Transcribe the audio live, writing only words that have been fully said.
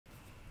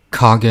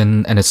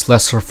Kagan and its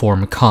lesser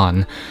form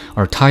Khan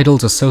are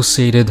titles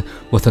associated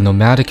with the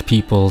nomadic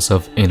peoples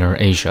of Inner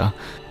Asia.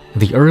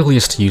 The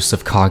earliest use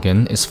of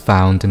Kagan is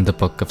found in the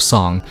Book of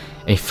Song,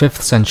 a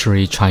 5th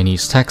century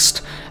Chinese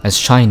text, as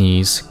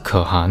Chinese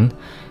Kehan.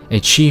 A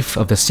chief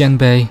of the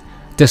Xianbei,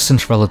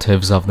 distant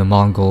relatives of the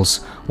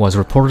Mongols, was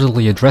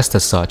reportedly addressed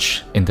as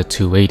such in the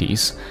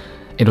 280s.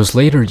 It was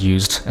later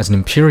used as an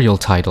imperial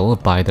title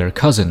by their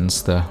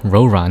cousins, the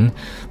Rouran,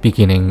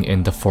 beginning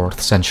in the 4th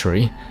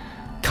century.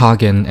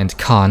 Kagan and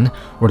Khan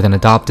were then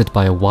adopted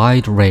by a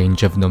wide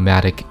range of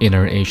nomadic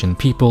Inner Asian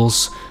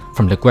peoples,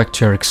 from the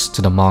Gwekturks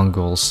to the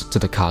Mongols to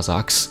the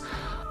Kazakhs.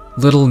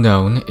 Little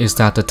known is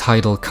that the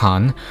title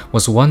Khan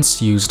was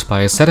once used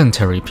by a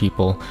sedentary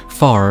people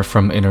far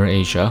from Inner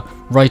Asia,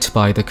 right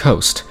by the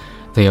coast.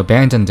 They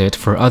abandoned it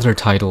for other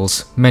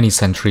titles many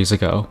centuries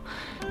ago.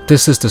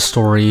 This is the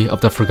story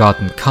of the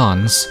forgotten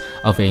Khans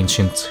of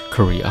ancient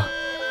Korea.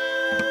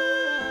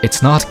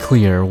 It's not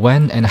clear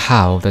when and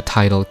how the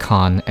title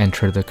Khan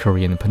entered the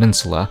Korean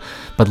peninsula,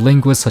 but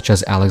linguists such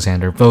as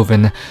Alexander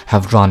Bovin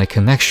have drawn a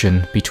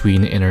connection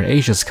between Inner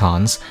Asia's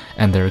Khans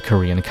and their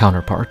Korean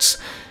counterparts.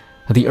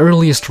 The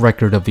earliest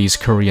record of these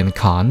Korean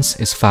Khans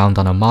is found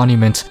on a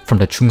monument from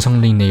the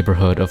Chungseongri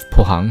neighborhood of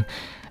Pohang,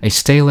 a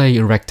stele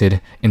erected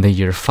in the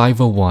year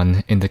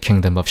 501 in the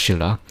Kingdom of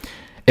Shilla.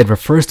 It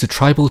refers to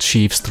tribal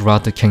chiefs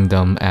throughout the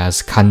kingdom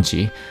as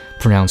Kanji,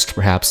 pronounced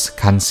perhaps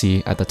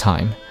Kansi at the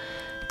time.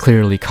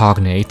 Clearly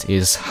cognate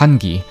is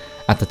Hangi,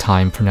 at the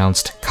time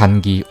pronounced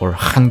Kangi or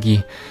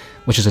Hangi,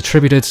 which is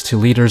attributed to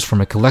leaders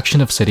from a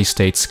collection of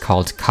city-states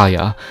called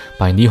Kaya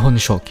by Nihon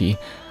Shoki,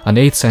 an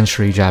 8th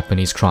century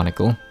Japanese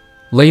chronicle.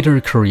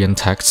 Later Korean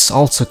texts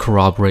also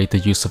corroborate the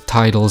use of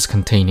titles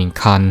containing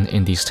Khan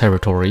in these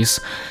territories.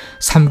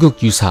 Samguk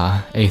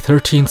Yusa, a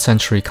 13th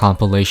century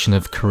compilation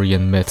of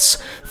Korean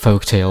myths,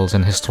 folktales,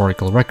 and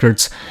historical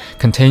records,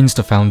 contains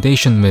the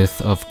foundation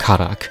myth of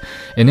Karak,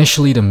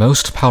 initially the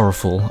most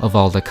powerful of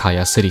all the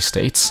Kaya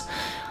city-states.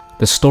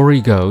 The story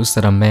goes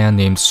that a man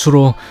named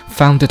Suro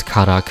founded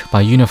Karak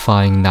by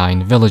unifying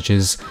 9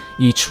 villages,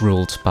 each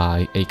ruled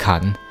by a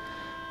Khan.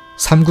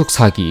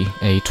 Samguksagi,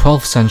 a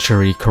 12th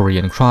century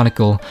Korean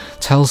chronicle,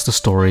 tells the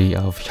story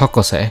of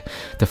Hyokose,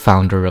 the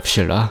founder of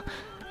Shilla.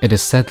 It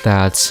is said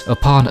that,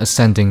 upon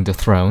ascending the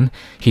throne,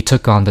 he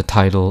took on the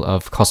title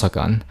of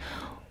Kosagan.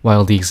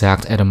 While the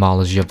exact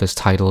etymology of this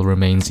title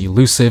remains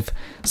elusive,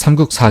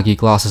 Samguksagi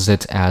glosses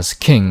it as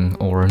king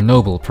or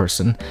noble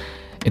person.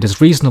 It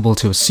is reasonable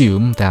to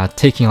assume that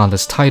taking on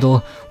this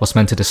title was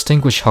meant to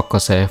distinguish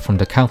Hyokose from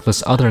the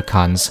countless other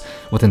Khans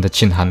within the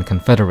Chinhan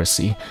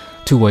Confederacy,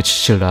 to which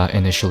Shilla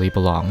initially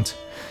belonged.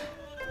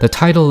 The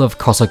title of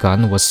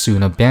Kosagan was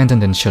soon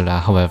abandoned in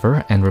Shilla,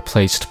 however, and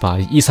replaced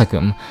by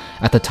Isagum,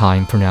 at the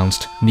time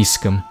pronounced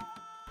Nisgum.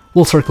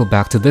 We'll circle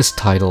back to this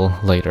title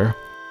later.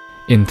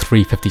 In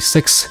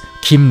 356,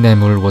 Kim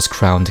Nemul was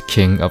crowned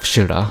king of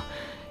Shilla.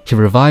 He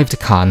revived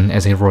Khan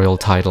as a royal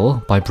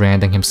title by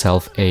branding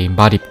himself a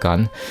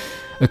Maripgan.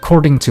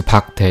 According to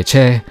Pak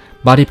Tae-che,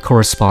 Marip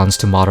corresponds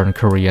to modern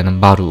Korean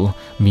Maru,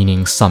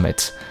 meaning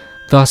summit.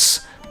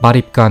 Thus,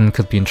 Maripgan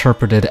could be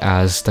interpreted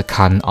as the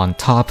Khan on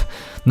top,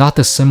 not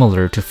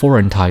dissimilar to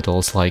foreign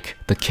titles like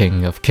the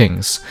King of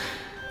Kings.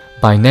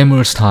 By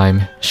Nemur's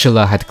time,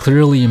 Shilla had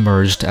clearly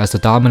emerged as the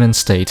dominant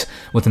state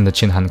within the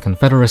Chinhan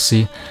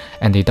Confederacy,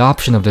 and the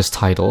adoption of this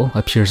title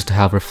appears to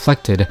have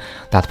reflected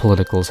that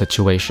political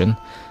situation.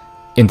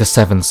 In the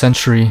 7th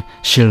century,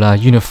 Shilla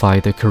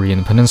unified the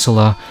Korean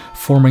peninsula,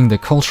 forming the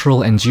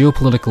cultural and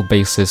geopolitical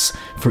basis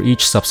for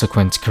each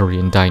subsequent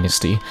Korean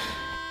dynasty.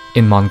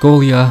 In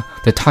Mongolia,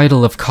 the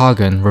title of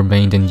Kagan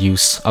remained in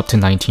use up to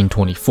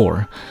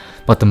 1924,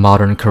 but the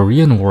modern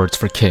Korean words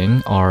for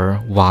king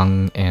are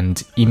Wang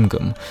and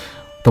Imgum.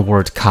 The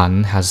word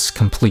Khan has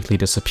completely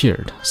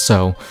disappeared,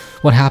 so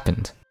what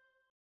happened?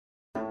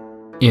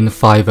 In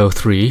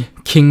 503,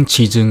 King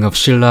Qijung of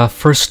Shilla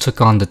first took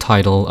on the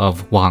title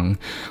of Wang,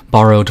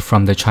 borrowed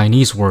from the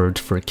Chinese word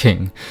for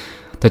king.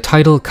 The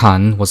title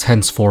Khan was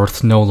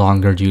henceforth no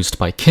longer used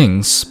by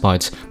kings,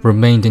 but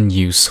remained in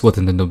use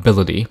within the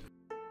nobility.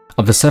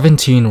 Of the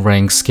 17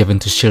 ranks given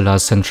to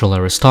Shilla's central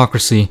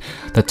aristocracy,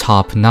 the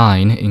top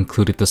 9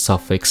 included the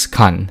suffix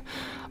Khan.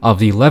 Of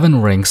the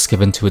 11 ranks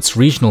given to its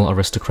regional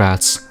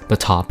aristocrats, the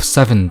top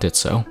 7 did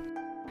so.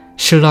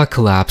 Shilla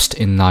collapsed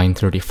in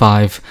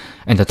 935,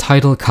 and the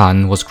title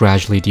Khan was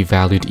gradually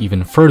devalued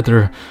even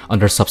further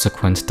under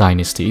subsequent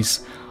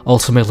dynasties,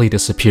 ultimately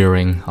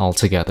disappearing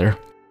altogether.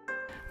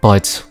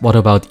 But what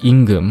about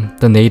Imgum,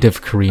 the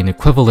native Korean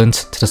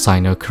equivalent to the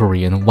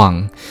Sino-Korean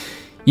Wang?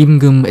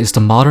 Imgum is the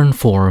modern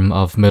form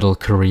of Middle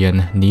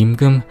Korean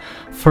Nimgum,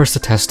 first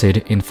attested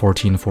in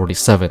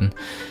 1447.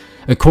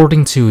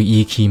 According to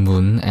E.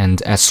 Ki-moon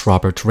and S.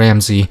 Robert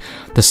Ramsey,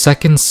 the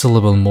second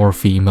syllable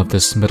morpheme of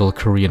this Middle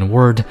Korean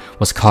word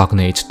was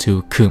cognate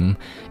to kum,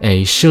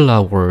 a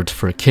Shilla word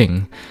for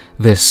king.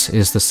 This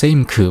is the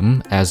same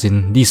kum as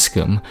in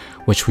Nisgum,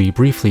 which we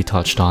briefly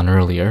touched on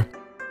earlier.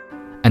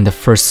 and the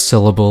first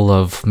syllable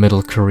of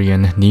Middle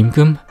Korean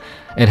Nimgum,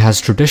 it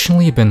has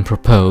traditionally been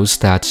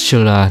proposed that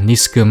Shilla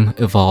Nisgum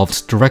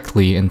evolved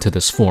directly into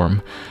this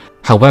form.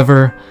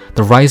 However,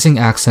 the rising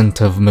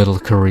accent of Middle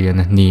Korean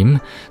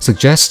Nim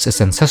suggests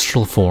its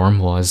ancestral form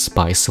was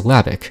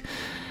bisyllabic.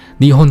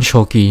 Nihon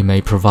Shoki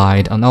may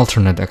provide an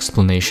alternate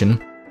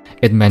explanation.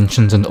 It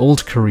mentions an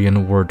Old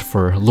Korean word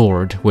for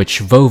lord, which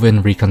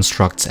Vovin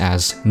reconstructs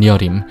as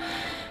Nyorim.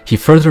 He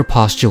further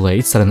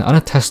postulates that an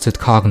unattested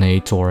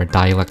cognate or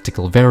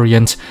dialectical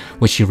variant,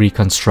 which he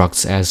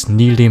reconstructs as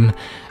Nilim,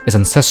 is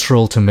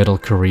ancestral to Middle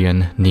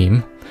Korean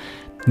Nim.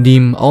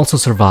 Nim also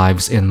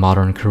survives in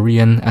modern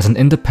Korean as an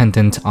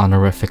independent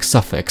honorific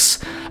suffix,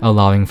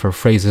 allowing for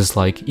phrases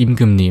like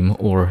Imgumnim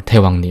or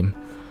Taewangnim.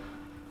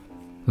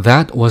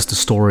 That was the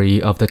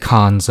story of the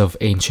Khans of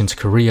ancient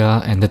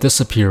Korea and the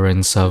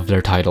disappearance of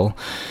their title.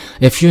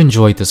 If you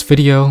enjoyed this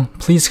video,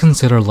 please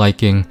consider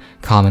liking,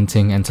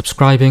 commenting, and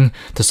subscribing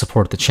to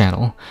support the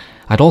channel.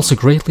 I'd also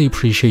greatly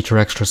appreciate your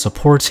extra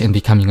support in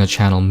becoming a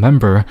channel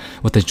member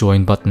with the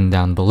join button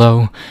down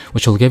below,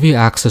 which will give you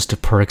access to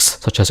perks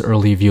such as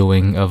early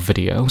viewing of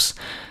videos.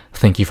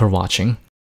 Thank you for watching.